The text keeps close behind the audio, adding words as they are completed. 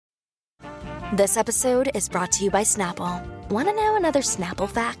This episode is brought to you by Snapple. Want to know another Snapple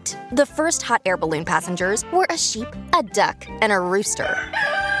fact? The first hot air balloon passengers were a sheep, a duck, and a rooster.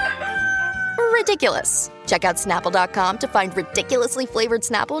 Ridiculous. Check out Snapple.com to find ridiculously flavored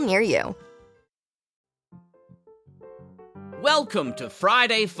Snapple near you. Welcome to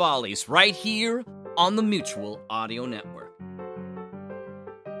Friday Follies, right here on the Mutual Audio Network.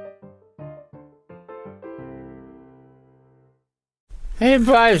 Hey,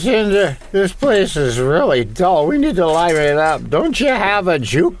 bartender, this place is really dull. We need to liven it up. Don't you have a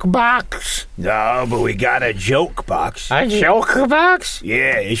jukebox? No, but we got a joke box. A joke box?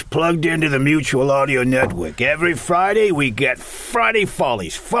 Yeah, it's plugged into the Mutual Audio Network. Every Friday, we get Friday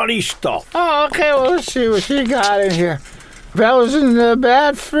Follies, funny stuff. Oh, okay, well, let's see what you got in here. Bells in the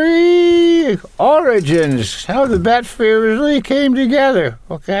Bat-Free origins. How the Bat-Free originally came together.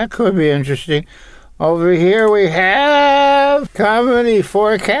 Okay, that could be interesting. Over here we have comedy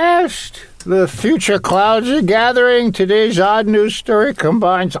forecast. The future clouds are gathering. Today's odd news story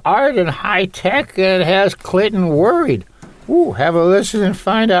combines art and high tech and has Clinton worried. Ooh, have a listen and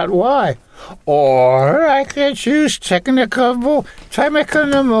find out why. Or I could choose technical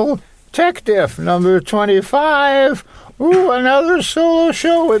tech diff number 25. Ooh, another solo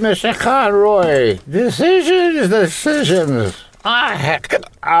show with Mr. Conroy. Decisions. Ah, heck,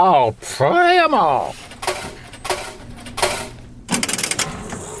 I'll try them all.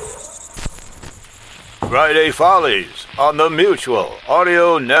 Friday Follies on the Mutual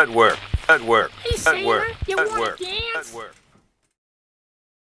Audio Network. Hey, Sailor, you want to dance?